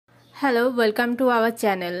Hello, welcome to our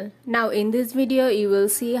channel. Now in this video you will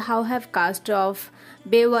see how have cast of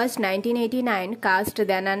Baywatch 1989 cast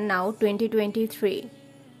then and now 2023.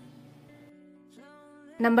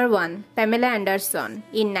 Number 1. Pamela Anderson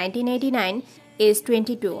in 1989 is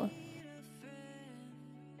 22.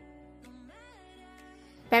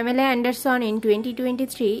 Pamela Anderson in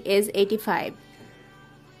 2023 is 85.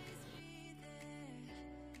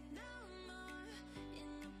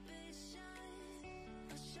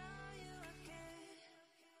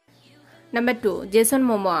 Number 2. Jason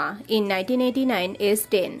Momoa in 1989 is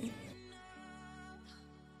 10.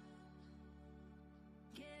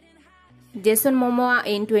 Jason Momoa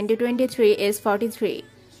in 2023 is 43.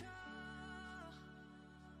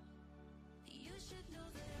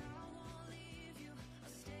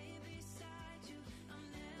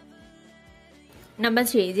 Number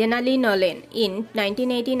 3. Jenna Lee Nolan in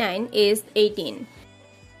 1989 is 18.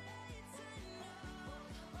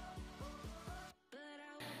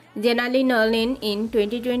 Jenna Lee Nolan in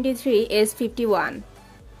 2023 is 51.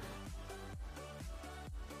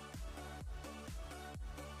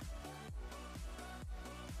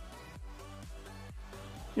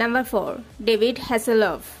 Number 4. David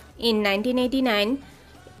Hasselhoff in 1989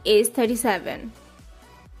 is 37.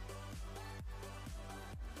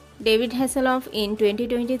 David Hasselhoff in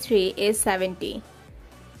 2023 is 70.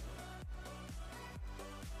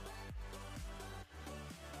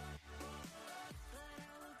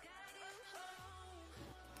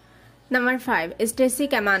 Number 5. Stacey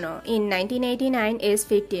Camano in 1989 is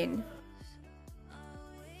 15.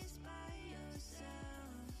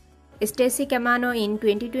 Stacey Camano in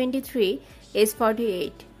 2023 is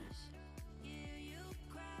 48.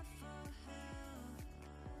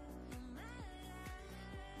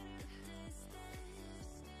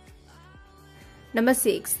 Number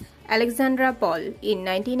 6. Alexandra Paul in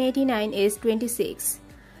 1989 is 26.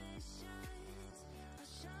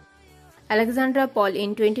 Alexandra Paul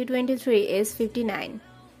in 2023 is 59.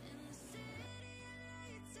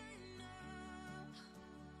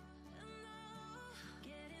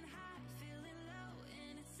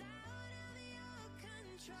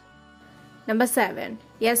 Number 7.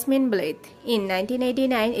 Yasmin Bleeth in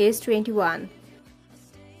 1989 is 21.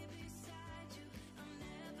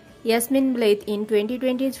 Yasmin Bleeth in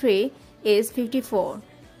 2023 is 54.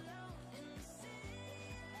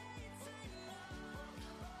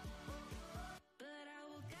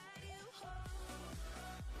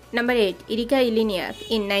 Number 8. Erika Eleniak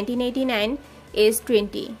in 1989 is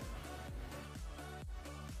 20.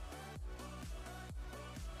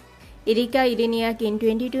 Erika Eleniak in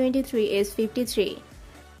 2023 is 53.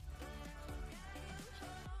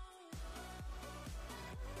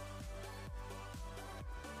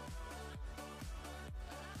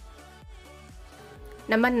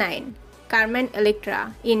 Number 9. Carmen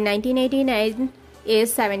Electra in 1989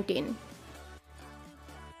 is 17.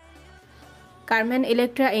 Carmen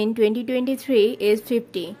Electra in 2023 is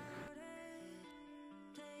 50.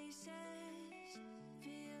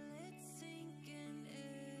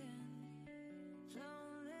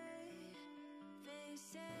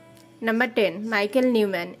 Number 10. Michael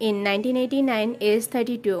Newman in 1989 is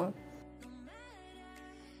 32.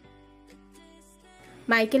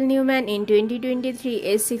 Michael Newman in 2023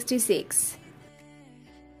 is 66.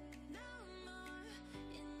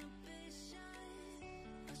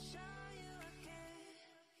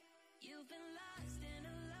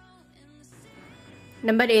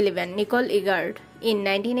 Number 11. Nicole Eggert in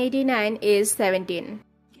 1989 is 17.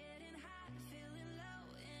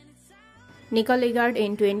 Nicole Eggert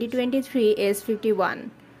in 2023 is 51.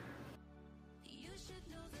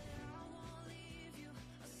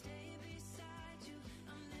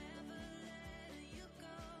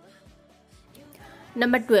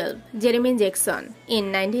 Number 12. Jeremy Jackson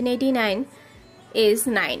in 1989 is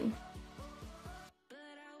 9.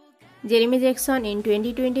 Jeremy Jackson in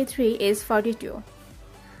 2023 is 42.